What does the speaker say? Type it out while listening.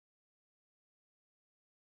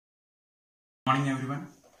Morning everyone.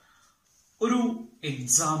 ഒരു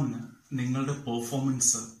എക്സാമിന് നിങ്ങളുടെ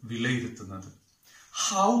പെർഫോമൻസ് വിലയിരുത്തുന്നത്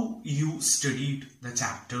how you studied the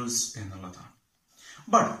chapters എന്നുള്ളതാണ്.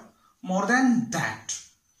 But more than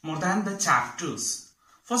the chapters,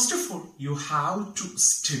 first of all you have to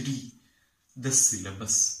study the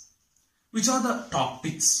syllabus. Which are the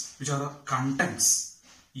topics, which are the contents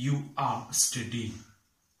you are studying,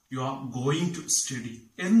 you are going to study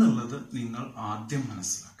എന്നുള്ളത് നിങ്ങൾ ആദ്യം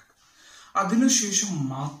മനസ്സിലാക്കുക. അതിനുശേഷം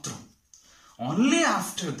മാത്രം only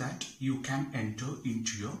after that you can enter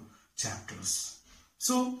into your chapters.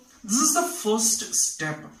 So this is the first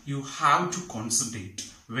step you have to concentrate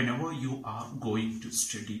whenever you are going to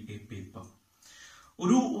study a paper.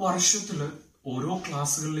 ഒരു വർഷത്തിൽ ഓരോ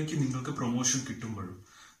ക്ലാസ്സുകളിലേക്ക് നിങ്ങൾക്ക് പ്രൊമോഷൻ കിട്ടുമ്പോഴും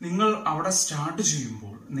നിങ്ങൾ അവിടെ സ്റ്റാർട്ട്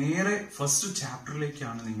ചെയ്യുമ്പോൾ നേരെ ഫസ്റ്റ്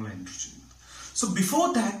ചാപ്റ്ററിലേക്കാണ് നിങ്ങൾ എൻ്റർ ചെയ്യുന്നത്. So before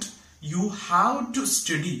that you have to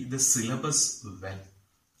study the syllabus well.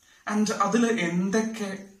 And അതിൽ എന്തൊക്കെ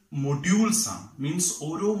മൊഡ്യൂൾസ് ആണ്, മീൻസ്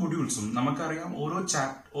ഓരോ മൊഡ്യൂൾസും നമുക്കറിയാം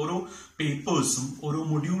ഓരോ പേപ്പേഴ്സും ഓരോ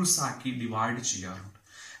മൊഡ്യൂൾസ് ആക്കി ഡിവൈഡ് ചെയ്യാറുണ്ട്.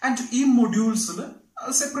 ആൻഡ് ഈ മൊഡ്യൂൾസിൽ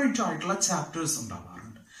സെപ്പറേറ്റ് ആയിട്ടുള്ള ചാപ്റ്റേഴ്സ്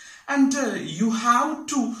ഉണ്ടാവാറുണ്ട്. And you have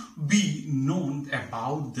to B non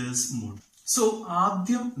about this module. So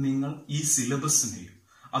ആദ്യം നിങ്ങൾ ഈ സിലബസിനെയും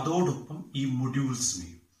അതോടൊപ്പം ഈ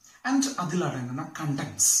മൊഡ്യൂൾസിനെയും ആൻഡ് അതിലടങ്ങുന്ന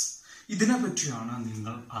കണ്ടന്റ്സ് ഇതിനെ പറ്റിയാണ്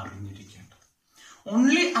നിങ്ങൾ അറിഞ്ഞിരിക്കേണ്ടത്.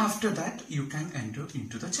 Only after that you can enter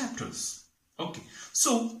into the chapters. Okay.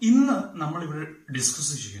 So ഇന്ന് നമ്മൾ ഇവിടെ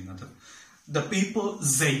ഡിസ്കസ് ചെയ്യുന്നത് the paper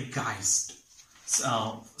ZEITGEIST.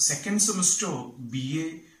 Second semester BA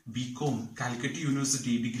Bcom CALICUT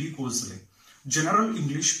university degree കോഴ്സിലെ ജനറൽ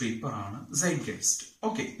ഇംഗ്ലീഷ് പേപ്പർ ആണ് ZEITGEIST.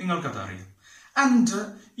 ഓക്കെ, നിങ്ങൾക്കത് അറിയാം. And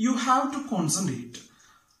you have to concentrate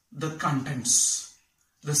the contents,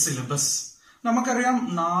 the syllabus. നമുക്കറിയാം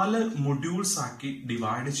 4 modules ആക്കി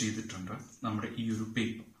ഡിവൈഡ് ചെയ്തിട്ടുണ്ട് നമ്മുടെ ഈ ഒരു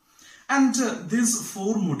പേപ്പർ. ആൻഡ് ദീസ്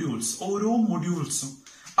 4 modules, ഓരോ മൊഡ്യൂൾസും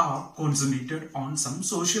R concentrated on some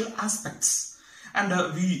social aspects. And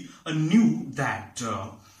we knew that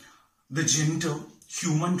the gender,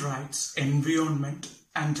 human rights, environment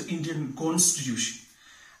and Indian constitution.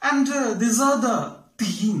 And these are the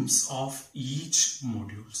themes of each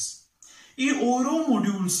modules. ഈ ഓരോ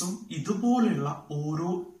മൊഡ്യൂൾസും ഇതുപോലുള്ള ഓരോ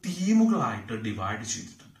തീമുകളായിട്ട് divide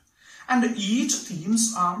ചെയ്തിട്ടുണ്ട്. And each themes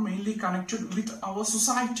R mainly connected with our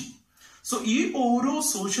society. So ഈ ഓരോ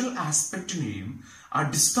social ആസ്പെക്റ്റിനെയും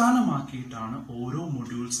അടിസ്ഥാനമാക്കിയിട്ടാണ് ഓരോ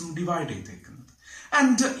മൊഡ്യൂൾസും divide ചെയ്തേക്കുന്നത്.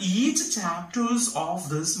 And each chapters of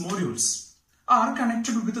this modules are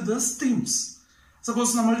connected with this themes.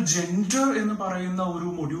 Suppose നമ്മൾ ജെൻഡർ എന്ന് പറയുന്ന ഒരു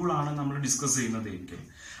മൊഡ്യൂളാണ് നമ്മൾ ഡിസ്കസ് ചെയ്യുന്നത് എങ്കിൽ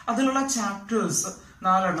അതിലുള്ള ചാപ്റ്റേഴ്സ്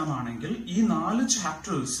 4 ആണെങ്കിൽ ഈ 4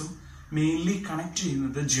 ചാപ്റ്റേഴ്സും മെയിൻലി കണക്ട്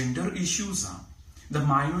ചെയ്യുന്നത് ജെൻഡർ ഇഷ്യൂസ് ആണ്. The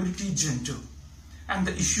minority gender and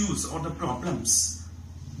the issues or the problems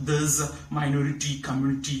this minority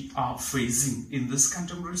community R facing in this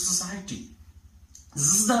contemporary society.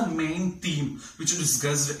 This is the main theme which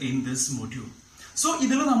discussed in this module. So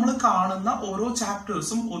ഇതിൽ നമ്മൾ കാണുന്ന ഓരോ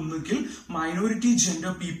ചാപ്റ്റേഴ്സും ഒന്നുകിൽ minority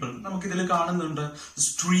gender people, നമുക്കിതിൽ കാണുന്നുണ്ട്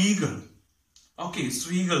സ്ത്രീകൾ. Okay,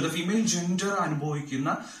 സ്ത്രീകൾ, the female gender അനുഭവിക്കുന്ന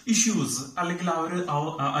ഇഷ്യൂസ് അല്ലെങ്കിൽ അവർ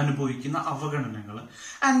അനുഭവിക്കുന്ന അവഗണനകൾ.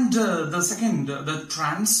 And the second, the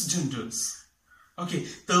transgenders. Okay,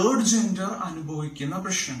 third gender അനുഭവിക്കുന്ന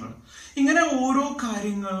പ്രശ്നങ്ങൾ. ഇങ്ങനെ ഓരോ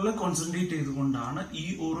കാര്യങ്ങളിൽ കോൺസെൻട്രേറ്റ് ചെയ്തുകൊണ്ടാണ് ഈ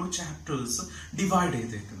ഓരോ ചാപ്റ്റേഴ്സ് ഡിവൈഡ്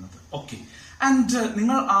ചെയ്തേക്കുന്നത്. ഓക്കെ, ആൻഡ്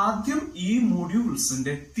നിങ്ങൾ ആദ്യം ഈ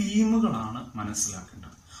മൊഡ്യൂൾസിന്റെ തീമുകളാണ് മനസ്സിലാക്കേണ്ടത്.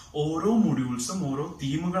 ഓരോ മൊഡ്യൂൾസും ഓരോ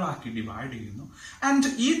തീമുകളാക്കി ഡിവൈഡ് ചെയ്യുന്നു. ആൻഡ്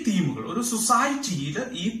ഈ തീമുകൾ ഒരു സൊസൈറ്റിയിൽ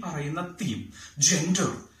ഈ പറയുന്ന തീം ജെൻഡർ,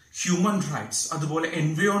 ഹ്യൂമൻ റൈറ്റ്സ്, അതുപോലെ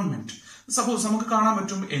എൻവയോൺമെന്റ്. സപ്പോസ് നമുക്ക് കാണാൻ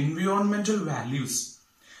പറ്റും എൻവയോൺമെന്റൽ വാല്യൂസ്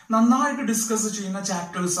നന്നായിട്ട് ഡിസ്കസ് ചെയ്യുന്ന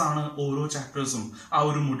ചാപ്റ്റേഴ്സ് ആണ് ഓരോ ചാപ്റ്റേഴ്സും ആ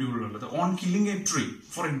ഒരു മൊഡ്യൂളിലുള്ളത്. On killing A tree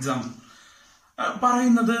for example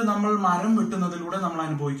പറയുന്നത് നമ്മൾ മരം വെട്ടുന്നതിലൂടെ നമ്മൾ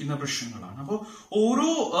അനുഭവിക്കുന്ന പ്രശ്നങ്ങളാണ്. അപ്പോൾ ഓരോ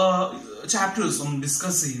ചാപ്റ്റേഴ്സും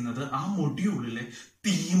ഡിസ്കസ് ചെയ്യുന്നത് ആ മൊഡ്യൂളിലെ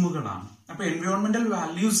തീമുകളാണ്. അപ്പൊ എൻവയോൺമെന്റൽ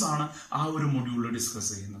വാല്യൂസ് ആണ് ആ ഒരു മൊഡ്യൂളിൽ ഡിസ്കസ്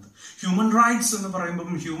ചെയ്യുന്നത്. ഹ്യൂമൻ റൈറ്റ്സ് എന്ന്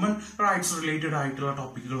പറയുമ്പോൾ ഹ്യൂമൻ റൈറ്റ്സ് റിലേറ്റഡ് ആയിട്ടുള്ള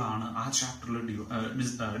ടോപ്പിക്കുകളാണ് ആ ചാപ്റ്ററിൽ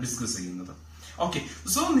ഡിസ്കസ് ചെയ്യുന്നത്. ഓക്കെ,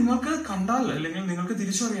 സോ നിങ്ങൾക്ക് കണ്ടാൽ അല്ലെങ്കിൽ നിങ്ങൾക്ക്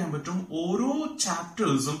തിരിച്ചറിയാൻ പറ്റും ഓരോ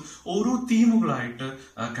ചാപ്റ്റേഴ്സും ഓരോ തീമുകളായിട്ട്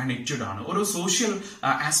കണക്റ്റഡ് ആണ്, ഓരോ സോഷ്യൽ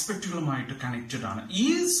ആസ്പെക്റ്റുകളുമായിട്ട് കണക്റ്റഡ് ആണ്. ഈ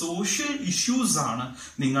സോഷ്യൽ ഇഷ്യൂസ് ആണ്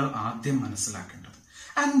നിങ്ങൾ ആദ്യം മനസ്സിലാക്കേണ്ടത്.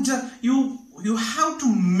 And you have to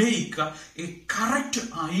make a correct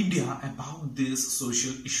idea about these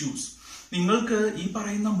social issues. നിങ്ങൾക്ക് ഈ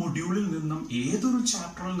പറയുന്ന മൊഡ്യൂളിൽ നിന്നും ഏതൊരു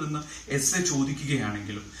ചാപ്റ്ററിൽ നിന്ന് എസ്സേ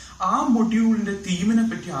ചോദിക്കുകയാണെങ്കിലും ആ മൊഡ്യൂളിന്റെ തീമിനെ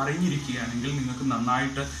പറ്റി അറിഞ്ഞിരിക്കുകയാണെങ്കിൽ നിങ്ങൾക്ക്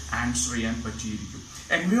നന്നായിട്ട് ആൻസർ ചെയ്യാൻ പറ്റിയിരിക്കും.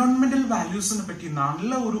 എൻവയോൺമെന്റൽ വാല്യൂസിനെ പറ്റി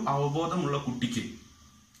നല്ല ഒരു അവബോധമുള്ള കുട്ടിക്ക്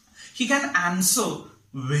He can answer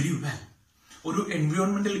very well. ഒരു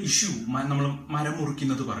എൻവയോൺമെന്റൽ ഇഷ്യൂ നമ്മൾ മരം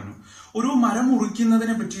മുറിക്കുന്നത് പറഞ്ഞു. ഒരു മരം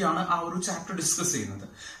മുറിക്കുന്നതിനെ പറ്റിയാണ് ആ ഒരു ചാപ്റ്റർ ഡിസ്കസ് ചെയ്യുന്നത്.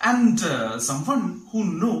 ആൻഡ് സംവൺ ഹു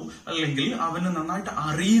നോ, അല്ലെങ്കിൽ അവന് നന്നായിട്ട്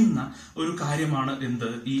അറിയുന്ന ഒരു കാര്യമാണ് എന്ത്,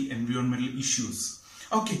 ഈ എൻവയോൺമെന്റൽ ഇഷ്യൂസ്.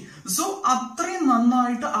 ഓക്കെ, സോ അത്രയും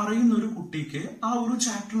നന്നായിട്ട് അറിയുന്ന ഒരു കുട്ടിക്ക് ആ ഒരു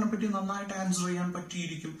ചാപ്റ്ററിനെ പറ്റി നന്നായിട്ട് ആൻസർ ചെയ്യാൻ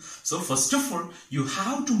പറ്റിയിരിക്കും. So first of all you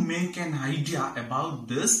have to make an idea about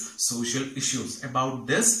this social issues, about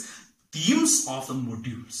this themes of the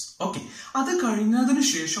modules. Okay, അത് കഴിഞ്ഞതിന്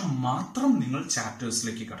ശേഷം മാത്രം നിങ്ങൾ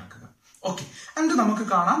ചാപ്റ്റേഴ്സിലേക്ക് കടക്കുക. Okay, and നമുക്ക്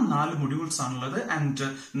കാണാം 4 modules ആണുള്ളത്. And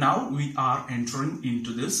now we are entering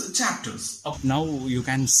into this chapters. Okay. Now you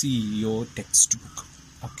can see your textbook.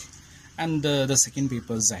 Okay, and the second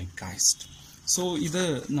paper is ZEITGEIST. So ഇത്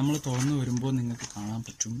നമ്മൾ തുറന്നു വരുമ്പോൾ നിങ്ങൾക്ക് കാണാൻ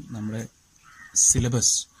പറ്റും നമ്മുടെ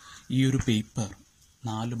സിലബസ് ഈ ഒരു paper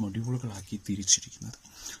 4 മൊഡ്യൂളുകളാക്കി തിരിച്ചിരിക്കുന്നത്.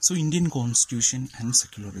 So Indian constitution and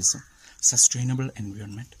secularism, sustainable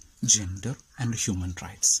environment, gender and human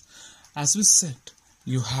rights. As we said,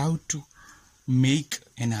 you have to make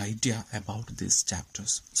an idea about these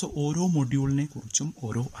chapters. So ഓരോ മൊഡ്യൂളിനെ കുറിച്ചും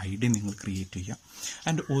ഓരോ ഐഡിയ നിങ്ങൾ ക്രിയേറ്റ് ചെയ്യുക.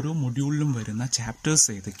 ആൻഡ് ഓരോ മൊഡ്യൂളിലും വരുന്ന ചാപ്റ്റേഴ്സ്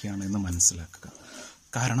ഏതൊക്കെയാണെന്ന് മനസ്സിലാക്കുക.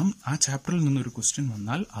 കാരണം ആ ചാപ്റ്ററിൽ നിന്നൊരു ക്വസ്റ്റ്യൻ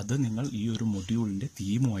വന്നാൽ അത് നിങ്ങൾ ഈ ഒരു മൊഡ്യൂളിൻ്റെ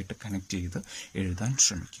തീമുമായിട്ട് കണക്ട് ചെയ്ത് എഴുതാൻ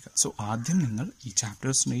ശ്രമിക്കുക. സോ ആദ്യം നിങ്ങൾ ഈ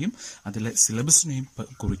ചാപ്റ്റേഴ്സിനെയും അതിലെ സിലബസിനെയും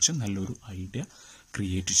കുറിച്ച് നല്ലൊരു ഐഡിയ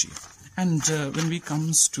ക്രിയേറ്റ് ചെയ്യുക. And when we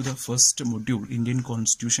comes to the first module, Indian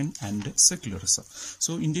Constitution and Secularism.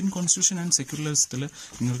 So Indian Constitution and Secularism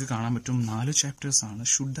നിങ്ങൾക്ക് കാണാൻ പറ്റും 4 chapters ആണ്.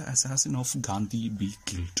 Should the assassin of Gandhi be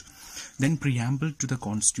killed? Then preamble to the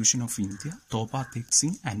Constitution of India, Toba Tek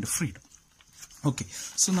Singh and freedom. Okay,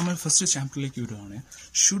 so നമ്മൾ first ചാപ്റ്ററിലേക്ക് വരുവാണ്.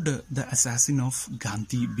 Should the assassin of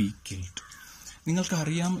Gandhi B killed.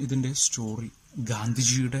 നിങ്ങൾക്കറിയാം ഇതിൻ്റെ story.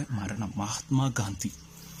 ഗാന്ധിജിയുടെ മരണം, Mahatma Gandhi,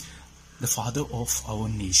 the father of our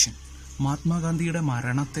nation, മഹാത്മാഗാന്ധിയുടെ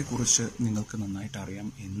മരണത്തെക്കുറിച്ച് നിങ്ങൾക്ക് നന്നായിട്ട് അറിയാം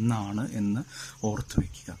എന്നാണ് എന്ന് ഓർത്തു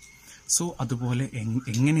വയ്ക്കുക. സോ അതുപോലെ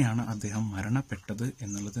എങ്ങനെയാണ് അദ്ദേഹം മരണപ്പെട്ടത്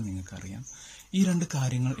എന്നുള്ളത് നിങ്ങൾക്കറിയാം. ഈ 2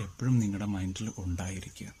 കാര്യങ്ങൾ എപ്പോഴും നിങ്ങളുടെ മൈൻഡിൽ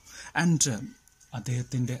ഉണ്ടായിരിക്കുക. ആൻഡ്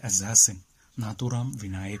അദ്ദേഹത്തിൻ്റെ അസാസിൻ നാഥുറാം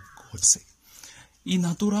വിനായക് ഗോഡ്സെ. ഈ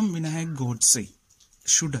Nathuram Vinayak Godse,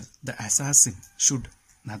 should the assassin, should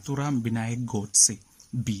Nathuram Vinayak Godse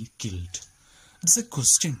B killed? It's A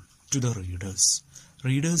question to the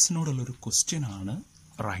റീഡേഴ്സിനോടുള്ളൊരു question ആണ്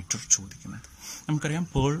റൈറ്റർ ചോദിക്കുന്നത്. നമുക്കറിയാം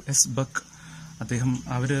പേൾ എസ് ബക്ക്,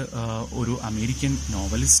 അവർ ഒരു അമേരിക്കൻ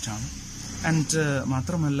നോവലിസ്റ്റാണ്. ആൻഡ്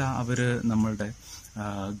മാത്രമല്ല അവർ നമ്മളുടെ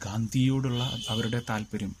ഗാന്ധിയോടുള്ള അവരുടെ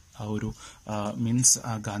താല്പര്യം, ആ ഒരു മീൻസ്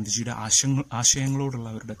ഗാന്ധിജിയുടെ ആശയങ്ങളോടുള്ള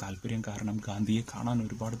അവരുടെ താല്പര്യം കാരണം ഗാന്ധിയെ കാണാൻ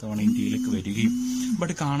ഒരുപാട് തവണ ഇന്ത്യയിലേക്ക് വരികയും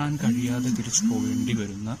ബട്ട് കാണാൻ കഴിയാതെ തിരിച്ചു പോകേണ്ടി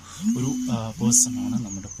വരുന്ന ഒരു പേഴ്സണാണ്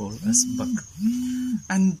നമ്മുടെ പോൾ എസ് ബക്ക്.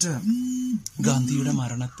 ആൻഡ് ഗാന്ധിയുടെ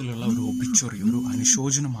മരണത്തിലുള്ള ഒരു ഒബിച്വറി, ഒരു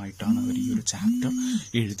അനുശോചനമായിട്ടാണ് അവർ ഈ ഒരു ചാപ്റ്റർ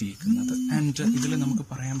എഴുതിയിരിക്കുന്നത്. ആൻഡ് ഇതിൽ നമുക്ക്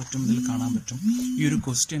പറയാൻ പറ്റും, ഇതിൽ കാണാൻ പറ്റും ഈ ഒരു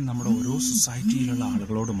ക്വസ്റ്റ്യൻ നമ്മുടെ ഓരോ സൊസൈറ്റിയിലുള്ള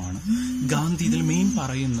ആളുകളോടുമാണ്. ഗാന്ധി, ഇതിൽ മെയിൻ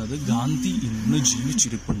പറയുന്നത് ഗാന്ധി ഇന്ന്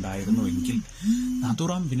ജീവിച്ചിരിപ്പുണ്ടായിരുന്നുവെങ്കിൽ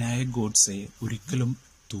നാഥുറാം വിനായക് ഗോഡ്സെയെ ഒരിക്കലും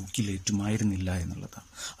തൂക്കിലേറ്റുമായിരുന്നില്ല എന്നുള്ളതാണ്.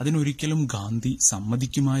 അതിനൊരിക്കലും ഗാന്ധി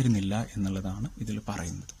സമ്മതിക്കുമായിരുന്നില്ല എന്നുള്ളതാണ് ഇതിൽ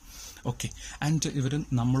പറയുന്നത്. ഓക്കെ, ആൻഡ് ഇവർ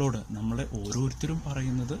നമ്മളെ ഓരോരുത്തരും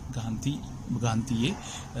പറയുന്നത്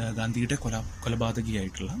ഗാന്ധിയുടെ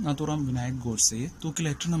കൊലപാതകിയായിട്ടുള്ള നാഥുറാം വിനായക് ഗോഡ്സെയെ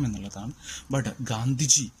തൂക്കിലേറ്റണം എന്നുള്ളതാണ്. ബട്ട്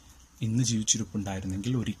ഗാന്ധിജി ഇന്ന്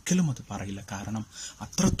ജീവിച്ചിരിപ്പുണ്ടായിരുന്നെങ്കിൽ ഒരിക്കലും അത് പറയില്ല. കാരണം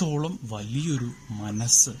അത്രത്തോളം വലിയൊരു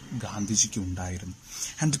മനസ്സ് ഗാന്ധിജിക്ക് ഉണ്ടായിരുന്നു.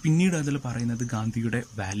 ആൻഡ് പിന്നീട് അതിൽ പറയുന്നത് ഗാന്ധിയുടെ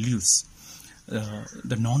വാല്യൂസ്,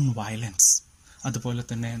 ദ നോൺ വയലൻസ്, അതുപോലെ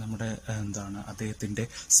തന്നെ നമ്മുടെ അദ്ദേഹത്തിൻ്റെ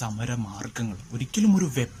സമരമാർഗങ്ങൾ. ഒരിക്കലും ഒരു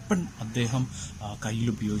വെപ്പൺ അദ്ദേഹം കയ്യിൽ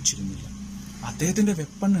ഉപയോഗിച്ചിരുന്നില്ല. അദ്ദേഹത്തിൻ്റെ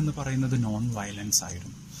വെപ്പൺ എന്ന് പറയുന്നത് നോൺ വയലൻസ്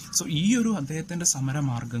ആയിരുന്നു. സോ ഈ ഒരു അദ്ദേഹത്തിൻ്റെ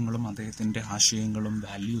സമരമാർഗങ്ങളും അദ്ദേഹത്തിൻ്റെ ആശയങ്ങളും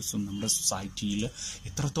വാല്യൂസും നമ്മുടെ സൊസൈറ്റിയിൽ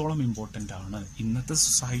എത്രത്തോളം ഇമ്പോർട്ടൻ്റ് ആണ്. ഇന്നത്തെ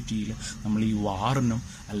സൊസൈറ്റിയിൽ നമ്മൾ ഈ വാറിനും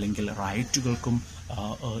അല്ലെങ്കിൽ റൈറ്റുകൾക്കും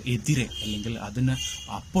എതിരെ അല്ലെങ്കിൽ അതിന്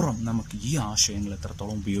അപ്പുറം നമുക്ക് ഈ ആശയങ്ങൾ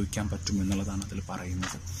എത്രത്തോളം ഉപയോഗിക്കാൻ പറ്റും എന്നുള്ളതാണ് അതിൽ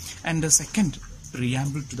പറയുന്നത്. And second,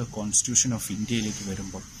 preamble to the constitution of ഇന്ത്യയിലേക്ക്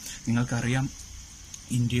വരുമ്പോൾ നിങ്ങൾക്കറിയാം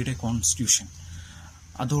ഇന്ത്യയുടെ കോൺസ്റ്റിറ്റ്യൂഷൻ,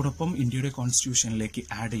 അതോടൊപ്പം ഇന്ത്യയുടെ കോൺസ്റ്റിറ്റ്യൂഷനിലേക്ക്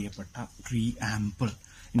ആഡ് ചെയ്യപ്പെട്ട പ്രിയാമ്പിൾ.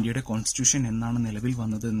 ഇന്ത്യയുടെ കോൺസ്റ്റിറ്റ്യൂഷൻ എന്നാണ് നിലവിൽ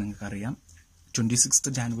വന്നത് നിങ്ങൾക്കറിയാം,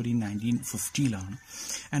 26 ജാനുവരി 1950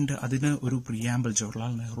 ആൻഡ് അതിന് ഒരു പ്രിയാമ്പിൾ,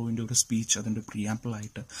 ജവഹർലാൽ നെഹ്റുവിൻ്റെ ഒരു സ്പീച്ച് അതിൻ്റെ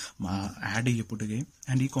പ്രിയാമ്പിളായിട്ട് ആഡ് ചെയ്യപ്പെടുകയും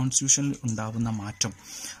ആൻഡ് ഈ കോൺസ്റ്റിറ്റ്യൂഷനിൽ ഉണ്ടാവുന്ന മാറ്റം,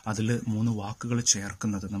 അതിൽ 3 വാക്കുകൾ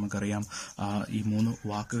ചേർക്കുന്നത് നമുക്കറിയാം. ഈ 3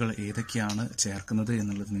 വാക്കുകൾ ഏതൊക്കെയാണ് ചേർക്കുന്നത്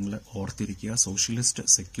എന്നുള്ളത് നിങ്ങൾ ഓർത്തിരിക്കുക. Socialist,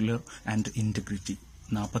 secular and integrity.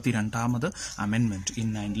 42ാമത് amendment in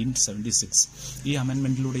 1976. ഈ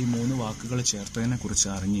അമെൻമെൻറ്റിലൂടെ ഈ 3 വാക്കുകൾ ചേർത്തതിനെ കുറിച്ച്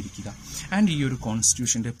അറിഞ്ഞിരിക്കുക. ആൻഡ് ഈ ഒരു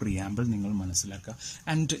കോൺസ്റ്റിറ്റ്യൂഷൻ്റെ പ്രിയാമ്പിൾ നിങ്ങൾ മനസ്സിലാക്കുക.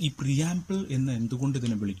 ആൻഡ് ഈ പ്രിയാമ്പിൾ എന്ന് എന്തുകൊണ്ട്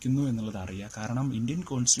ഇതിനെ വിളിക്കുന്നു എന്നുള്ളത് അറിയുക. കാരണം ഇന്ത്യൻ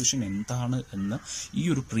കോൺസ്റ്റിറ്റ്യൂഷൻ എന്താണ് എന്ന് ഈ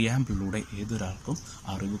ഒരു പ്രിയാമ്പിളിലൂടെ ഏതൊരാൾക്കും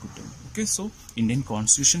അറിവ് കിട്ടും. ഓക്കെ, സോ ഇന്ത്യൻ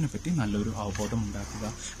കോൺസ്റ്റിറ്റ്യൂഷനെ പറ്റി നല്ലൊരു അവബോധം ഉണ്ടാക്കുക.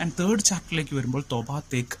 ആൻഡ് 3rd ചാപ്റ്ററിലേക്ക് വരുമ്പോൾ തോബ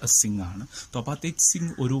തേക്ക് സിംഗ് ആണ്. തോബ തേക്ക്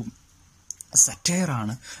സിംഗ് ഒരു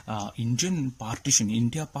സറ്റയറാണ്. ഇന്ത്യൻ പാർട്ടീഷൻ,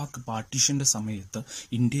 ഇന്ത്യ പാക് പാർട്ടീഷൻ്റെ സമയത്ത്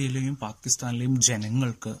ഇന്ത്യയിലെയും പാകിസ്ഥാനിലെയും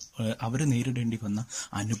ജനങ്ങൾക്ക് അവർ നേരിടേണ്ടി വന്ന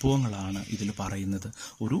അനുഭവങ്ങളാണ് ഇതിൽ പറയുന്നത്.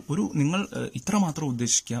 ഒരു നിങ്ങൾ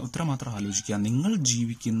ഇത്രമാത്രം ആലോചിക്കുക. നിങ്ങൾ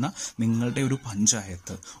ജീവിക്കുന്ന നിങ്ങളുടെ ഒരു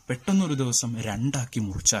പഞ്ചായത്ത് പെട്ടെന്നൊരു ദിവസം 2ആക്കി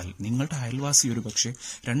മുറിച്ചാൽ, നിങ്ങളുടെ അയൽവാസി ഒരു പക്ഷേ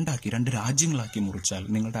 2 രാജ്യങ്ങളാക്കി മുറിച്ചാൽ,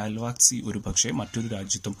 നിങ്ങളുടെ അയൽവാസി ഒരു പക്ഷേ മറ്റൊരു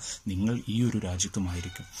രാജ്യത്തും നിങ്ങൾ ഈ ഒരു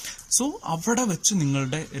രാജ്യത്തുമായിരിക്കും. സോ അവിടെ വെച്ച്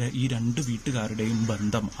നിങ്ങളുടെ ഈ 2 വീട്ടുകാരുടെയും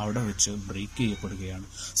ബന്ധം അവിടെ വെച്ച് ബ്രേക്ക് ചെയ്യപ്പെടുകയാണ്.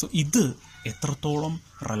 സോ ഇത് എത്രത്തോളം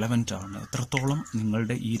റെലവൻ്റ് ആണ്, എത്രത്തോളം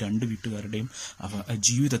നിങ്ങളുടെ ഈ 2 വീട്ടുകാരുടെയും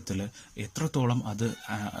ജീവിതത്തിൽ എത്രത്തോളം അത്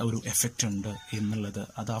ഒരു എഫക്റ്റ് ഉണ്ട് എന്നുള്ളത്,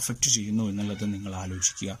 അത് അഫക്റ്റ് ചെയ്യുന്നു എന്നുള്ളത് നിങ്ങൾ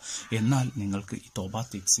ആലോചിക്കുക. എന്നാൽ നിങ്ങൾക്ക് ഈ തോബ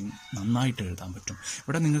തേക്ക് സിംഗ് നന്നായിട്ട് എഴുതാൻ പറ്റും.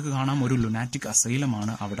 ഇവിടെ നിങ്ങൾക്ക് കാണാം ഒരു ലുനാറ്റിക്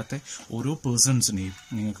അസൈലമാണ്. അവിടുത്തെ ഓരോ പേഴ്സൺസിനെയും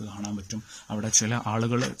നിങ്ങൾക്ക് കാണാൻ പറ്റും. അവിടെ ചില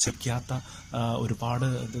ആളുകൾ ചെക്കാത്ത, ഒരുപാട്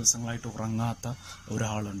ദിവസങ്ങളായിട്ട് ഉറങ്ങാത്ത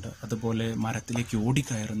ഒരാളുണ്ട്. അതുപോലെ മരത്തിലേക്ക്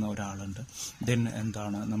ഓടിക്കയറുന്ന ഒരാളുണ്ട്. ദെൻ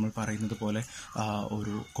നമ്മൾ പറയുന്നത് പോലെ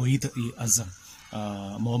ഒരു കൊയ്ത് ഇ അസം,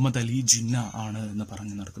 മുഹമ്മദ് അലി ജിന്ന ആണ് എന്ന്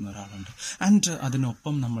പറഞ്ഞ് നടക്കുന്ന ഒരാളുണ്ട്. ആൻഡ്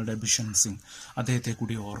അതിനൊപ്പം നമ്മളുടെ ബിഷൻ സിംഗ്, അദ്ദേഹത്തെ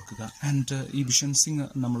കൂടി ഓർക്കുക. ആൻഡ് ഈ ബിഷൻ സിംഗ്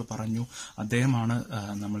നമ്മൾ പറഞ്ഞു, അദ്ദേഹമാണ്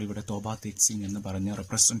നമ്മളിവിടെ തോബ തേക്ക് സിംഗ് എന്ന് പറഞ്ഞ്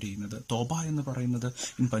റെപ്രസെൻറ്റ് ചെയ്യുന്നത്. തോബ എന്ന് പറയുന്നത്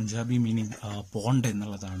ഇൻ പഞ്ചാബി മീനിങ് പോണ്ട്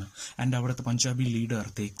എന്നുള്ളതാണ്. ആൻഡ് അവിടുത്തെ പഞ്ചാബി ലീഡർ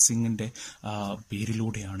തേക്ക് സിംഗിൻ്റെ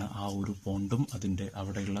പേരിലൂടെയാണ് ആ ഒരു പോണ്ടും അതിൻ്റെ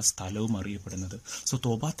അവിടെയുള്ള സ്ഥലവും അറിയപ്പെടുന്നത്. സോ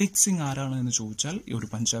തോബ തേക്ക് സിംഗ് ആരാണ് എന്ന് ചോദിച്ചാൽ ഒരു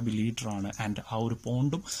പഞ്ചാബി ലീഡറാണ്. ആൻഡ് ആ ഒരു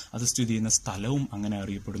പോണ്ടും അത് സ്ഥിതി ചെയ്യുന്ന സ്ഥലവും അങ്ങനെ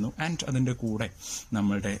അറിയപ്പെടുന്നു. ആൻഡ് അതിൻ്റെ കൂടെ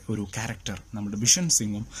നമ്മളുടെ ഒരു ക്യാരക്ടർ, നമ്മുടെ ബിഷൻ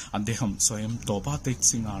സിംഗും അദ്ദേഹം സ്വയം തോബ തേക്ക്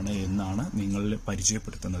സിംഗ് ആണ് എന്നാണ് നിങ്ങളിൽ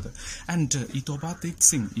പരിചയപ്പെടുത്തുന്നത്. ആൻഡ് ഈ തോബ തേക്ക്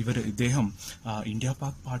സിംഗ് ഇദ്ദേഹം ഇന്ത്യ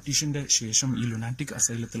പാക് പാർട്ടീഷൻ്റെ ശേഷം ഈ ലുനാറ്റിക്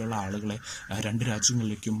അസൈലത്തിലുള്ള ആളുകളെ 2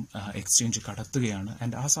 രാജ്യങ്ങളിലേക്കും എക്സ്ചേഞ്ച് കടത്തുകയാണ്.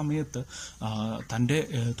 ആൻഡ് ആ സമയത്ത് തൻ്റെ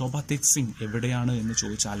തോബ തേക്ക് സിംഗ് എവിടെയാണ് എന്ന്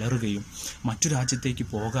ചോദിച്ച് അലറുകയും മറ്റു രാജ്യത്തേക്ക്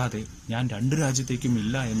പോകാതെ ഞാൻ 2 രാജ്യത്തേക്കും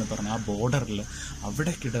ഇല്ല എന്ന് പറഞ്ഞ ആ ബോർഡറിൽ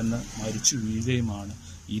അവിടെ കിടന്ന് മരിച്ചു വീഴുകയുമാണ്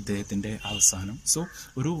ഇദ്ദേഹത്തിൻ്റെ അവസാനം. സോ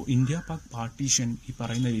ഒരു ഇന്ത്യ പാക് പാർട്ടീഷൻ ഈ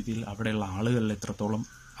പറയുന്ന രീതിയിൽ അവിടെയുള്ള ആളുകളിൽ എത്രത്തോളം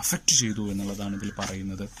അഫക്റ്റ് ചെയ്തു എന്നുള്ളതാണ് ഇതിൽ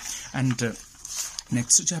പറയുന്നത്. ആൻഡ്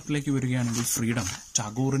നെക്സ്റ്റ് ചാപ്റ്ററിലേക്ക് വരികയാണെങ്കിൽ ഫ്രീഡം,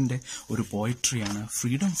 ടാഗോറിൻ്റെ ഒരു പോയട്രിയാണ്.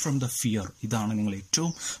 ഫ്രീഡം ഫ്രം ദ ഫിയർ, ഇതാണ് നിങ്ങൾ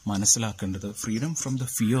ഏറ്റവും മനസ്സിലാക്കേണ്ടത്. Freedom from the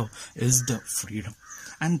fear is the freedom.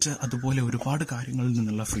 And അതുപോലെ ഒരുപാട് കാര്യങ്ങളിൽ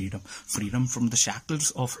നിന്നുള്ള freedom from the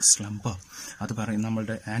shackles of slumber, അത് പറയും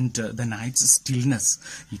നമ്മളുടെ. ആൻഡ് ദ നൈറ്റ്സ് സ്റ്റിൽനെസ്,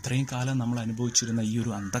 ഇത്രയും കാലം നമ്മൾ അനുഭവിച്ചിരുന്ന ഈ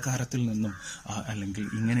ഒരു അന്ധകാരത്തിൽ നിന്നും അല്ലെങ്കിൽ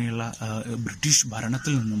ഇങ്ങനെയുള്ള ബ്രിട്ടീഷ്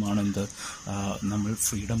ഭരണത്തിൽ നിന്നുമാണ് നമ്മൾ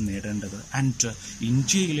ഫ്രീഡം നേടേണ്ടത്. ആൻഡ്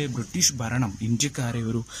ഇന്ത്യയിലെ ബ്രിട്ടീഷ് ഭരണം ഇന്ത്യക്കാരെ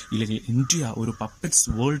ഇന്ത്യ ഒരു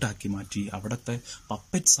പപ്പറ്റ്സ് വേൾഡ് ആക്കി മാറ്റി. അവിടുത്തെ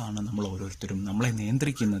പപ്പറ്റ്സ് ആണ് നമ്മൾ ഓരോരുത്തരും. നമ്മളെ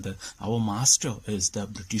നിയന്ത്രിക്കുന്നത് അവർ master is the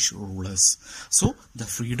British rulers. So the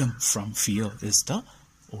freedom from fear is the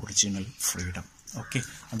original freedom. Okay,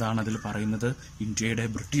 അതാണ് അതിൽ പറയുന്നത്. ഇന്ത്യയുടെ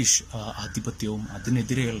ബ്രിട്ടീഷ് ആധിപത്യവും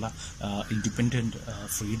അതിനെതിരെയുള്ള ഇൻഡിപെൻഡൻറ്റ്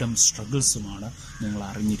ഫ്രീഡം സ്ട്രഗിൾസുമാണ് നിങ്ങൾ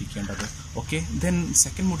അറിഞ്ഞിരിക്കേണ്ടത്. ഓക്കെ, ദെൻ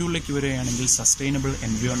സെക്കൻഡ് മൊഡ്യൂളിലേക്ക് വരികയാണെങ്കിൽ sustainable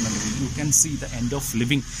environment, you can see the end of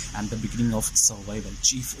living and the beginning of survival.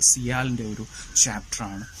 Chief സിയാലിൻ്റെ ഒരു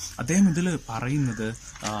ചാപ്റ്ററാണ്. അദ്ദേഹം ഇതിൽ പറയുന്നത്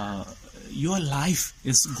your life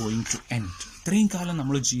is going to end. ഇത്രയും കാലം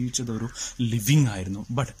നമ്മൾ ജീവിച്ചത് ഒരു ലിവിങ് ആയിരുന്നു.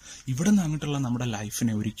 ബട്ട് ഇവിടെ നിന്ന് അങ്ങോട്ടുള്ള നമ്മുടെ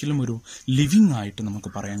ലൈഫിനെ ഒരിക്കലും ഒരു ലിവിങ് ആയിട്ട് നമുക്ക്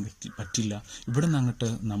പറയാൻ പറ്റില്ല. ഇവിടെ നിന്ന് അങ്ങോട്ട്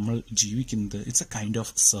നമ്മൾ ജീവിക്കുന്നത് it's A kind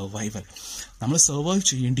of survival. നമ്മൾ സർവൈവ്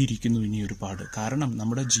ചെയ്യേണ്ടിയിരിക്കുന്നു ഇനി ഒരുപാട്. കാരണം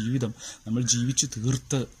നമ്മുടെ ജീവിതം നമ്മൾ ജീവിച്ച്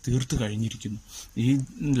തീർത്ത് കഴിഞ്ഞിരിക്കുന്നു. ഈ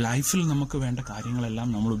ലൈഫിൽ നമുക്ക് വേണ്ട കാര്യങ്ങളെല്ലാം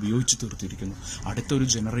നമ്മൾ ഉപയോഗിച്ച് തീർത്തിരിക്കുന്നു. അടുത്തൊരു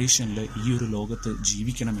ജനറേഷനിൽ ഈ ഒരു ലോകത്ത്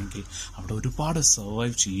ജീവിക്കണമെങ്കിൽ അവിടെ ഒരുപാട്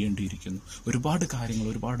സർവൈവ് ചെയ്യേണ്ടിയിരിക്കുന്നു. ഒരുപാട് കാര്യങ്ങൾ,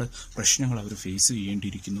 ഒരുപാട് പ്രശ്നങ്ങൾ അവർ ഫേസ്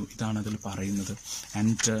ചെയ്യേണ്ടിയിരിക്കുന്നു. ഇതാണ് അതിൽ പറയുന്നത്.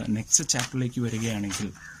 ആൻഡ് നെക്സ്റ്റ് ചാപ്റ്ററിലേക്ക് വരികയാണെങ്കിൽ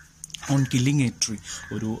ഓൺ കില്ലിങ് എ ട്രീ,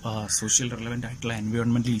 ഒരു സോഷ്യൽ റിലവൻ്റ് ആയിട്ടുള്ള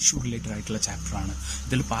എൻവയോൺമെൻറ്റൽ ഇഷ്യൂ റിലേറ്റഡ് ആയിട്ടുള്ള ചാപ്റ്ററാണ്.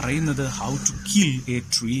 ഇതിൽ പറയുന്നത് how to kill A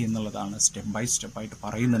tree എന്നുള്ളതാണ്. സ്റ്റെപ്പ് ബൈ സ്റ്റെപ്പായിട്ട്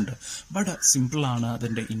പറയുന്നുണ്ട്. ബട്ട് സിമ്പിളാണ്.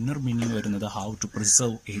 അതിൻ്റെ ഇന്നർ മീനിങ് വരുന്നത് how to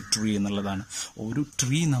preserve A tree എന്നുള്ളതാണ്. ഒരു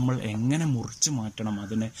ട്രീ നമ്മൾ എങ്ങനെ മുറിച്ച് മാറ്റണം,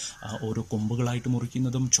 അതിനെ ഓരോ കൊമ്പുകളായിട്ട്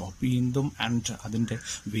മുറിക്കുന്നതും ചോപ്പ് ചെയ്യുന്നതും ആൻഡ് അതിൻ്റെ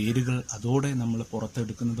വേരുകൾ അതോടെ നമ്മൾ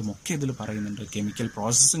പുറത്തെടുക്കുന്നതും ഒക്കെ ഇതിൽ പറയുന്നുണ്ട്. കെമിക്കൽ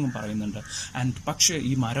പ്രോസസ്സിങ്ങും പറയുന്നുണ്ട്. ആൻഡ് പക്ഷേ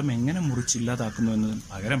ഈ മരം എങ്ങനെ മുറിച്ചില്ലാതാക്കുന്നു എന്നതിന്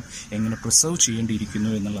പകരം എങ്ങനെ പ്രിസർവ്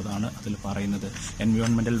ചെയ്യേണ്ടിയിരിക്കുന്നു എന്നുള്ളതാണ് അതിൽ പറയുന്നത്.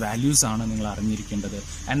 എൻവയോൺമെൻറ്റൽ വാല്യൂസ് ആണ് നിങ്ങൾ അറിഞ്ഞിരിക്കേണ്ടത്.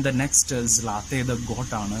 And the next സ്ലാത്തെ the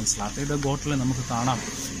got ആണ്. സ്ലാത്തെ ദ ഗോട്ടിൽ നമുക്ക് കാണാം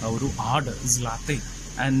ഒരു ആട് സ്ലാത്തെ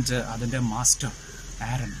ആൻഡ് അതിൻ്റെ മാസ്റ്റർ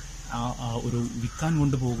ആരൻ, ഒരു വിൽക്കാൻ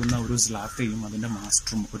കൊണ്ടുപോകുന്ന ഒരു സ്ലാത്തയും അതിൻ്റെ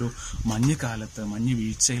മാസ്റ്ററും ഒരു മഞ്ഞുകാലത്ത് മഞ്ഞ്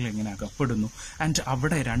വീഴ്ചയിൽ എങ്ങനെ അകപ്പെടുന്നു. ആൻഡ്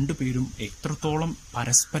അവിടെ രണ്ടുപേരും എത്രത്തോളം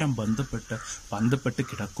പരസ്പരം ബന്ധപ്പെട്ട്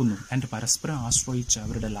കിടക്കുന്നു ആൻഡ് പരസ്പരം ആശ്രയിച്ച്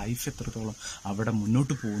അവരുടെ ലൈഫ് എത്രത്തോളം അവിടെ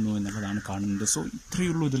മുന്നോട്ട് പോകുന്നു എന്നുള്ളതാണ് കാണുന്നത്. സോ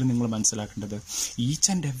ഇത്രയുള്ളൂ ഇതിൽ നിങ്ങൾ മനസ്സിലാക്കേണ്ടത്.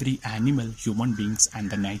 Each and every animal, human beings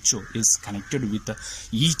and the nature is connected with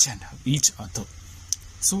each other.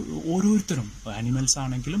 So ഓരോരുത്തരും ആനിമൽസ്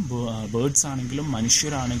ആണെങ്കിലും ബേർഡ്സ് ആണെങ്കിലും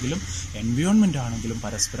മനുഷ്യരാണെങ്കിലും എൻവയോൺമെൻ്റ് ആണെങ്കിലും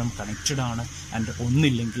പരസ്പരം കണക്റ്റഡ് ആണ്. ആൻഡ്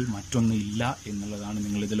ഒന്നില്ലെങ്കിൽ മറ്റൊന്ന് ഇല്ല എന്നുള്ളതാണ്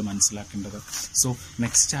നിങ്ങളിതിൽ മനസ്സിലാക്കേണ്ടത്. സോ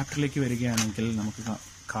നെക്സ്റ്റ് ചാപ്റ്ററിലേക്ക് വരികയാണെങ്കിൽ നമുക്ക്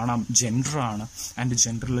കാണാം ജെൻഡറാണ്. ആൻഡ്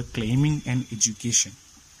ജെൻഡറിൽ ക്ലെയിമിങ് ആൻഡ് എഡ്യൂക്കേഷൻ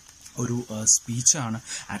ഒരു സ്പീച്ചാണ്.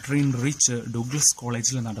 അഡ്രിയൻ റിച്ച് ഡഗ്ലസ്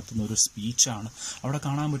കോളേജിൽ നടത്തുന്ന ഒരു സ്പീച്ചാണ്. അവിടെ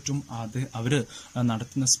കാണാൻ പറ്റും അവർ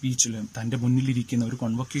നടത്തുന്ന സ്പീച്ചിൽ തൻ്റെ മുന്നിലിരിക്കുന്ന ഒരു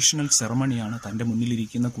കോൺവൊക്കേഷണൽ സെറമണിയാണ്. തൻ്റെ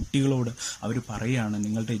മുന്നിലിരിക്കുന്ന കുട്ടികളോട് അവർ പറയുകയാണ്,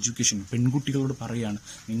 നിങ്ങളുടെ എഡ്യൂക്കേഷൻ, പെൺകുട്ടികളോട് പറയുകയാണ്,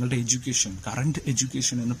 നിങ്ങളുടെ എഡ്യൂക്കേഷൻ, കറൻറ്റ്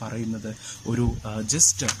എഡ്യൂക്കേഷൻ എന്ന് പറയുന്നത് ഒരു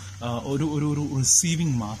ജസ്റ്റ് ഒരു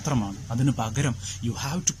റിസീവിങ് മാത്രമാണ്. അതിന് പകരം you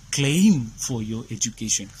have to claim for your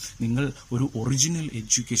education. നിങ്ങൾ ഒരു ഒറിജിനൽ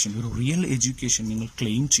എഡ്യൂക്കേഷൻ, ഒരു റിയൽ എഡ്യൂക്കേഷൻ നിങ്ങൾ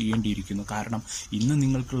ക്ലെയിം ചെയ്യേണ്ടിയിരിക്കുന്നു. കാരണം ഇന്ന്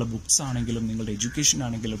നിങ്ങൾക്കുള്ള ബുക്സ് ആണെങ്കിലും നിങ്ങളുടെ എഡ്യൂക്കേഷൻ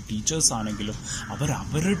ആണെങ്കിലും ടീച്ചേഴ്സ് ആണെങ്കിലും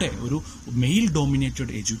അവരുടെ ഒരു മെയിൽ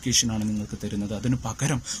ഡോമിനേറ്റഡ് എഡ്യൂക്കേഷനാണ് നിങ്ങൾക്ക് തരുന്നത്. അതിന്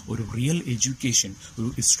പകരം ഒരു റിയൽ എഡ്യൂക്കേഷൻ, ഒരു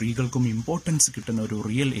സ്ത്രീകൾക്കും ഇമ്പോർട്ടൻസ് കിട്ടുന്ന ഒരു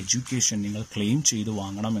റിയൽ എഡ്യൂക്കേഷൻ നിങ്ങൾ ക്ലെയിം ചെയ്ത്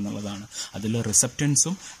വാങ്ങണം എന്നുള്ളതാണ്. അതിൽ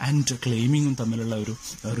റിസപ്റ്റൻസും ആൻഡ് ക്ലെയിമിങ്ങും തമ്മിലുള്ള ഒരു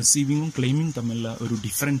റിസീവിങ്ങും ക്ലെയിമിങ്ങും തമ്മിലുള്ള ഒരു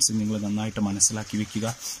ഡിഫറൻസ് നിങ്ങൾ നന്നായിട്ട് മനസ്സിലാക്കി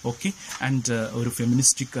വെക്കുക. ഓക്കെ. ആൻഡ് ഒരു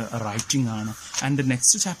ഫെമിനിസ്റ്റിക് റൈറ്റിംഗ് ആണ്. ആൻഡ്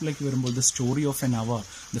നെക്സ്റ്റ് ചാപ്റ്ററിലേക്ക് വരുമ്പോൾ the story of N our,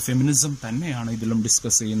 the feminism തന്നെയാണ് ഇതിലും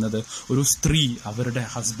ഡിസ്കസ് ചെയ്യുന്നത്. ഒരു സ്ത്രീ അവരുടെ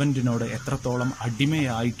ഹസ്ബൻഡിനോട് എത്രത്തോളം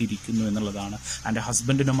അടിമയായിട്ടിരിക്കുന്നു എന്നുള്ളതാണ്. ആൻഡ്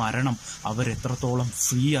ഹസ്ബൻഡിൻ്റെ മരണം അവരെത്രത്തോളം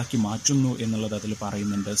ഫ്രീ ആക്കി മാറ്റുന്നു എന്നുള്ളത് അതിൽ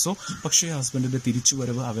പറയുന്നുണ്ട്. സോ പക്ഷേ ഹസ്ബൻഡിൻ്റെ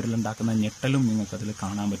തിരിച്ചുവരവ് അവരിലുണ്ടാക്കുന്ന ഞെട്ടലും നിങ്ങൾക്ക് അതിൽ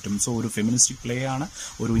കാണാൻ പറ്റും. സോ ഒരു ഫെമിനിസ്റ്റിക് പ്ലേ ആണ്.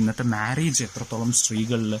 ഒരു ഇന്നത്തെ മാരേജ് എത്രത്തോളം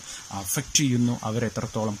സ്ത്രീകളിൽ അഫക്റ്റ് ചെയ്യുന്നു,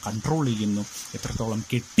 അവരെത്രത്തോളം കൺട്രോൾ ചെയ്യുന്നു, എത്രത്തോളം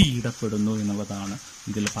കെട്ടിയിടപ്പെടുന്നു എന്നുള്ളതാണ്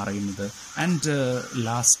ഇതിൽ പറയുന്നത്. And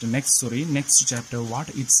next chapter,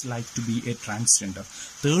 what it's like to B A transgender.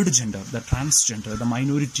 Third gender, the transgender, the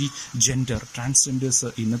minority gender. Transgenders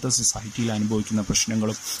ഇന്നത്തെ സൊസൈറ്റിയിൽ അനുഭവിക്കുന്ന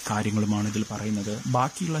പ്രശ്നങ്ങളും കാര്യങ്ങളുമാണ് ഇതിൽ പറയുന്നത്.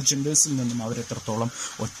 ബാക്കിയുള്ള ജെൻഡേഴ്സിൽ നിന്നും അവരെത്രത്തോളം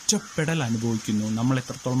ഒറ്റപ്പെടൽ അനുഭവിക്കുന്നു, നമ്മൾ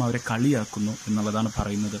എത്രത്തോളം അവരെ കളിയാക്കുന്നു എന്നുള്ളതാണ്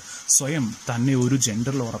പറയുന്നത്. സ്വയം തന്നെ ഒരു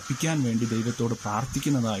ജെൻഡറിൽ ഉറപ്പിക്കാൻ വേണ്ടി ദൈവത്തോട്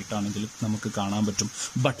പ്രാർത്ഥിക്കുന്നതായിട്ടാണ് ഇതിൽ നമുക്ക് കാണാൻ പറ്റും.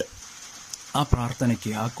 ബട്ട് ആ പ്രാർത്ഥനയ്ക്ക്,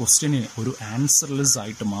 ആ ക്വസ്റ്റ്യന് ഒരു ആൻസർലെസ്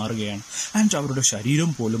ആയിട്ട് മാറുകയാണ്. ആൻഡ് അവരുടെ ശരീരം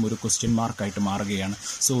പോലും ഒരു ക്വസ്റ്റ്യൻ മാർക്കായിട്ട് മാറുകയാണ്.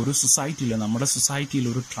 സോ ഒരു സൊസൈറ്റിയിൽ, നമ്മുടെ സൊസൈറ്റിയിൽ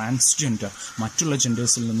ഒരു ട്രാൻസ്ജെൻഡർ മറ്റുള്ള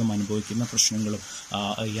ജെൻഡേഴ്സിൽ നിന്നും അനുഭവിക്കുന്ന പ്രശ്നങ്ങളും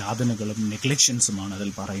യാതനകളും നെഗ്ലക്ഷൻസുമാണ്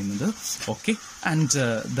അതിൽ പറയുന്നത്. Okay. And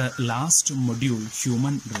the last module,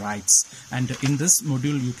 human rights. And in this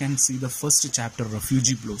module you can see the first chapter,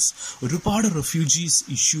 refugee blues. ഒരുപാട് റെഫ്യൂജീസ്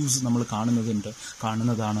ഇഷ്യൂസ് നമ്മൾ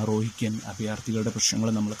കാണുന്നതാണ്. റോഹിക്യൻ അഭയാർത്ഥികളുടെ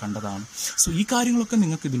പ്രശ്നങ്ങൾ നമ്മൾ കണ്ടതാണ്. സോ ഈ കാര്യങ്ങളൊക്കെ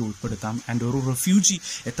നിങ്ങൾക്ക് ഇതിൽ ഉൾപ്പെടുത്താം. ആൻഡ് ഒരു റെഫ്യൂജി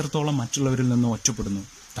എത്രത്തോളം മറ്റുള്ളവരിൽ നിന്ന് ഒറ്റപ്പെടുന്നു,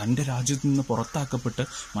 തൻ്റെ രാജ്യത്ത് നിന്ന് പുറത്താക്കപ്പെട്ട്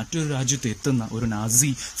മറ്റൊരു രാജ്യത്ത് എത്തുന്ന ഒരു നാസി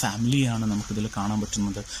ഫാമിലിയാണ് നമുക്കിതിൽ കാണാൻ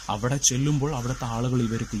പറ്റുന്നത്. അവിടെ ചെല്ലുമ്പോൾ അവിടുത്തെ ആളുകൾ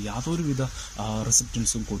ഇവർക്ക് യാതൊരുവിധ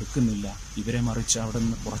റിസപ്റ്റൻസും കൊടുക്കുന്നില്ല. ഇവരെ മറിച്ച് അവിടെ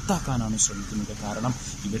നിന്ന് പുറത്താക്കാനാണ് ശ്രമിക്കുന്നത്. കാരണം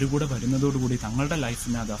ഇവർ കൂടെ വരുന്നതോടുകൂടി തങ്ങളുടെ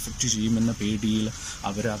ലൈഫിനെ അത് അഫക്റ്റ് ചെയ്യുമെന്ന പേടിയിൽ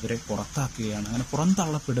അവരെ പുറത്താക്കുകയാണ്. അങ്ങനെ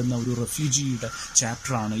പുറന്തള്ളപ്പെടുന്ന ഒരു റെഫ്യൂജിയുടെ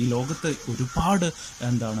ചാപ്റ്ററാണ്. ഈ ലോകത്ത് ഒരുപാട്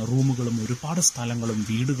റൂമുകളും ഒരുപാട് സ്ഥലങ്ങളും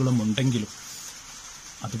വീടുകളും ഉണ്ടെങ്കിലും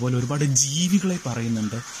അതുപോലെ ഒരുപാട് ജീവികളെ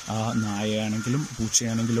പറയുന്നുണ്ട്. നായയാണെങ്കിലും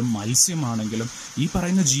പൂച്ചയാണെങ്കിലും മത്സ്യമാണെങ്കിലും ഈ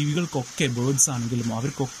പറയുന്ന ജീവികൾക്കൊക്കെ, ബേർഡ്സ് ആണെങ്കിലും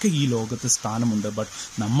അവർക്കൊക്കെ ഈ ലോകത്ത് സ്ഥാനമുണ്ട്. ബട്ട്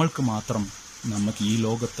നമുക്ക് ഈ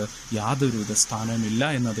ലോകത്ത് യാതൊരുവിധ സ്ഥാനമില്ല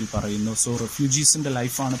എന്നതിൽ പറയുന്നു. സോ റെഫ്യൂജീസിൻ്റെ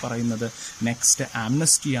ലൈഫാണ് പറയുന്നത്. നെക്സ്റ്റ്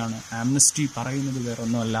ആംനസ്റ്റിയാണ്. ആംനസ്റ്റി പറയുന്നത്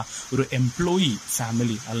വേറൊന്നുമല്ല, ഒരു എംപ്ലോയി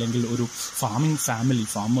ഫാമിലി അല്ലെങ്കിൽ ഒരു ഫാമിംഗ് ഫാമിലി,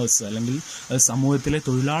 ഫാമേഴ്സ് അല്ലെങ്കിൽ സമൂഹത്തിലെ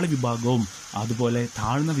തൊഴിലാളി വിഭാഗവും അതുപോലെ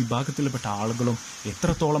താഴ്ന്ന വിഭാഗത്തിൽപ്പെട്ട ആളുകളും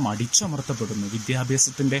എത്രത്തോളം അടിച്ചമർത്തപ്പെടുന്നു,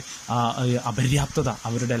 വിദ്യാഭ്യാസത്തിൻ്റെ അപര്യാപ്തത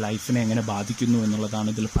അവരുടെ ലൈഫിനെ എങ്ങനെ ബാധിക്കുന്നു എന്നുള്ളതാണ്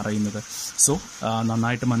ഇതിൽ പറയുന്നത്. സോ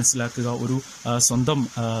നന്നായിട്ട് മനസ്സിലാക്കുക. ഒരു സ്വന്തം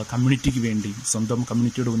കമ്മ്യൂണിറ്റിക്ക് വേണ്ടി, സ്വന്തം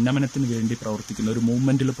കമ്മ്യൂണിറ്റിയുടെ ഉന്നമനത്തിന് വേണ്ടി പ്രവർത്തിക്കുന്ന, ഒരു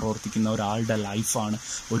മൂവ്മെൻറ്റിൽ പ്രവർത്തിക്കുന്ന ഒരാളുടെ ലൈഫാണ്.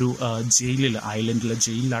 ഒരു ഐലൻഡിലെ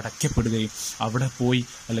ജയിലിൽ അടയ്ക്കപ്പെടുകയും അവിടെ പോയി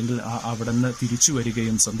അല്ലെങ്കിൽ അവിടെ നിന്ന് തിരിച്ചു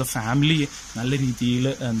വരികയും സ്വന്തം ഫാമിലിയെ നല്ല രീതിയിൽ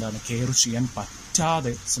കെയർ ചെയ്യാൻ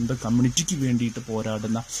പറ്റാതെ സ്വന്തം കമ്മ്യൂണിറ്റിക്ക് വേണ്ടിയിട്ട്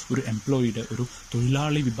പോരാടുന്ന ഒരു എംപ്ലോയിയുടെ, ഒരു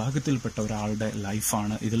തൊഴിലാളി വിഭാഗത്തിൽപ്പെട്ട ഒരാളുടെ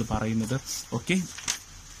ലൈഫാണ് ഇതിൽ പറയുന്നത്. Okay.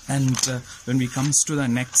 And when we comes to the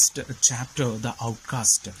next chapter, the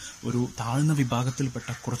outcast, ഒരു താഴ്ന്ന വിഭാഗത്തിൽപ്പെട്ട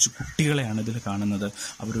കുറച്ച് കുട്ടികളെയാണ് ഇതിൽ കാണുന്നത്.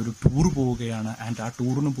 അവരൊരു ടൂർ പോവുകയാണ്. ആൻഡ് ആ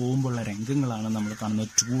ടൂറിന് പോകുമ്പോഴുള്ള രംഗങ്ങളാണ് നമ്മൾ കാണുന്നത്.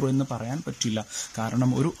 ടൂർ എന്ന് പറയാൻ പറ്റില്ല, കാരണം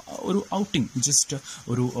ഒരു ഔട്ടിങ്, ജസ്റ്റ്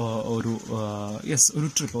ഒരു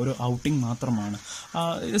ട്രിപ്പ്, ഒരു ഔട്ടിങ് മാത്രമാണ്.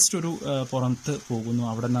 ജസ്റ്റ് ഒരു പുറത്ത് പോകുന്നു,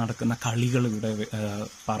 അവിടെ നടക്കുന്ന കളികൾ ഇവിടെ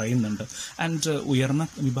പറയുന്നുണ്ട്. ആൻഡ് ഉയർന്ന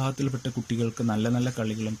വിഭാഗത്തിൽപ്പെട്ട കുട്ടികൾക്ക് നല്ല നല്ല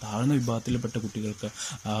കളികളും താഴ്ന്ന വിഭാഗത്തിൽപ്പെട്ട കുട്ടികൾക്ക്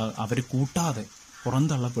അവരെ കൂട്ടാതെ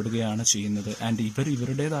പുറന്തള്ളപ്പെടുകയാണ് ചെയ്യുന്നത്. ആൻഡ്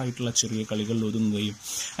ഇവരുടേതായിട്ടുള്ള ചെറിയ കളികളിൽ ഒതുങ്ങുകയും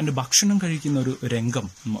ആൻഡ് ഭക്ഷണം കഴിക്കുന്ന ഒരു രംഗം,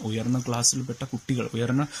 ഉയർന്ന ക്ലാസ്സിൽപ്പെട്ട കുട്ടികൾ,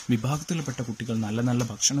 ഉയർന്ന വിഭാഗത്തിൽപ്പെട്ട കുട്ടികൾ നല്ല നല്ല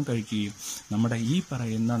ഭക്ഷണം കഴിക്കുകയും നമ്മുടെ ഈ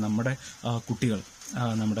പറയുന്ന നമ്മുടെ കുട്ടികൾ,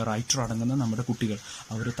 നമ്മുടെ റൈറ്റർ അടങ്ങുന്ന നമ്മുടെ കുട്ടികൾ,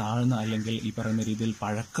 അവർ താഴ്ന്ന അല്ലെങ്കിൽ ഈ പറയുന്ന രീതിയിൽ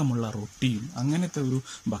പഴക്കമുള്ള റൊട്ടിയും അങ്ങനത്തെ ഒരു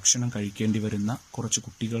ഭക്ഷണം കഴിക്കേണ്ടി വരുന്ന കുറച്ച്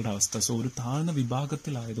കുട്ടികളുടെ അവസ്ഥ. സോ ഒരു താഴ്ന്ന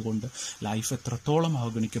വിഭാഗത്തിലായതുകൊണ്ട് ലൈഫ് എത്രത്തോളം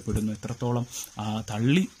അവഗണിക്കപ്പെടുന്നു, എത്രത്തോളം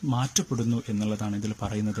തള്ളി മാറ്റപ്പെടുന്നു എന്നുള്ളതാണ് ഇതിൽ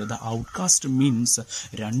പറയുന്നത്. ദ ഔട്ട്കാസ്റ്റ് മീൻസ്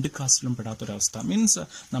രണ്ട് കാസ്റ്റിലും പെടാത്തൊരവസ്ഥ. മീൻസ്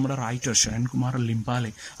നമ്മുടെ റൈറ്റർ ശരൺകുമാർ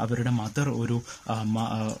ലിംബാലെ, അവരുടെ മദർ ഒരു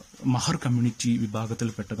മഹർ കമ്മ്യൂണിറ്റി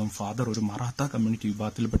വിഭാഗത്തിൽപ്പെട്ടതും ഫാദർ ഒരു മറാത്ത കമ്മ്യൂണിറ്റി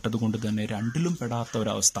വിഭാഗത്തിൽപ്പെട്ടതുകൊണ്ട് തന്നെ രണ്ടിലും പെടാത്ത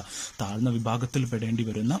ഒരവസ്ഥ, താഴ്ന്ന വിഭാഗത്തിൽ പെടേണ്ടി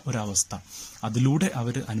വരുന്ന ഒരവസ്ഥ, അതിലൂടെ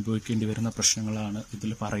അവർ അനുഭവിക്കേണ്ടി വരുന്ന പ്രശ്നങ്ങളാണ്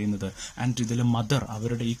ഇതിൽ പറയുന്നത്. ആൻഡ് ഇതിൽ മദർ,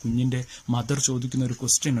 അവരുടെ ഈ കുഞ്ഞിൻ്റെ മദർ ചോദിക്കുന്ന ഒരു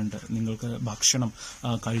ക്വസ്റ്റ്യൻ ഉണ്ട്. നിങ്ങൾക്ക് ഭക്ഷണം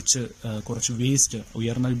കഴിച്ച് കുറച്ച് വേസ്റ്റ്,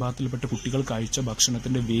 ഉയർന്ന വിഭാഗത്തിൽപ്പെട്ട കുട്ടികൾ കഴിച്ച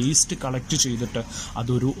ഭക്ഷണത്തിൻ്റെ വേസ്റ്റ് കളക്ട് ചെയ്തിട്ട്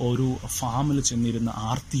അതൊരു ഫാമിൽ ചെന്നിരുന്ന്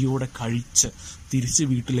ആർത്തിയോടെ കഴിച്ച് തിരിച്ച്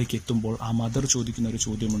വീട്ടിലേക്ക് എത്തുമ്പോൾ ആ മദർ ചോദിക്കുന്ന ഒരു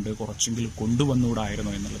ചോദ്യമുണ്ട്, കുറച്ചെങ്കിലും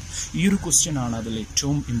കൊണ്ടുവന്നുകൂടായിരുന്നോ എന്നുള്ളത്. ഈ ഒരു ക്വസ്റ്റ്യൻ ആണ് അതിൽ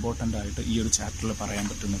ഏറ്റവും ഇമ്പോർട്ടൻ്റ് ആയിട്ട് ഈ ഒരു ചാപ്റ്ററിൽ പറയാൻ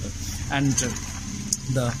പറ്റുന്നത്. And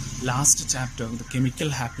the last chapter, the chemical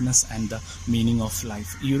happiness and the meaning of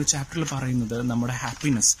life. ഈ ഒരു ചാപ്റ്ററിൽ പറയുന്നത് നമ്മുടെ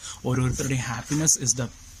ഹാപ്പിനെസ്, ഓരോരുത്തരുടെയും happiness is the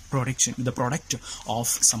product of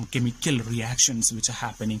some chemical reactions which are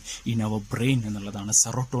happening in our brain എന്നുള്ളതാണ്.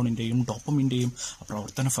 സെറോട്ടോണിൻ്റെയും ഡോപ്പമിൻ്റെയും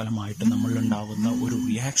പ്രവർത്തന ഫലമായിട്ട് നമ്മളിലുണ്ടാകുന്ന ഒരു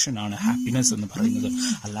റിയാക്ഷനാണ് ഹാപ്പിനെസ് എന്ന് പറയുന്നത്.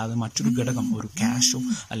 അല്ലാതെ മറ്റൊരു ഘടകം, ഒരു ക്യാഷോ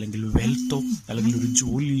അല്ലെങ്കിൽ വെൽത്തോ അല്ലെങ്കിൽ ഒരു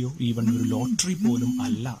ജോലിയോ ഈവൻ ഒരു ലോട്ടറി പോലും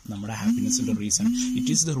അല്ല നമ്മുടെ ഹാപ്പിനെസ്സിൻ്റെ reason.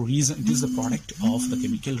 It is the product of the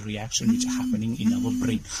chemical reaction which are happening in our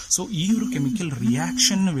brain. So ഈ ഒരു കെമിക്കൽ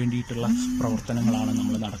റിയാക്ഷന് വേണ്ടിയിട്ടുള്ള പ്രവർത്തനങ്ങളാണ്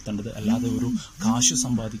നമ്മൾ നടത്തേണ്ടത്. അല്ലാതെ ഒരു കാശ്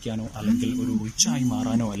സമ്പാദിക്കാനോ അല്ലെങ്കിൽ ഒരു റിച്ചായി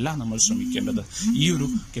മാറാനോ അല്ല നമ്മൾ ശ്രമിക്കേണ്ടത്. ഈ ഒരു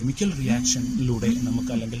കെമിക്കൽ റിയാക്ഷനിലൂടെ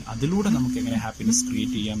നമുക്ക്, അല്ലെങ്കിൽ അതിലൂടെ നമുക്ക് എങ്ങനെ ഹാപ്പിനെസ്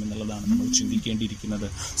ക്രിയേറ്റ് ചെയ്യാം എന്നുള്ളതാണ് നമ്മൾ ചിന്തിക്കേണ്ടിയിരിക്കുന്നത്.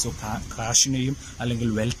 സോ കാശിനെയും അല്ലെങ്കിൽ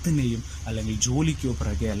വെൽത്തിനെയും അല്ലെങ്കിൽ ജോലിക്കോ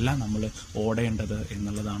പിറകെ അല്ല നമ്മൾ ഓടേണ്ടത്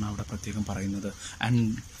എന്നുള്ളതാണ് അവിടെ പ്രത്യേകം പറയുന്നത്. And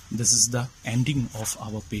this is the ending of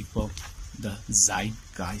our paper, the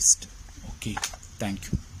ZEITGEIST. Okay, thank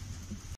you.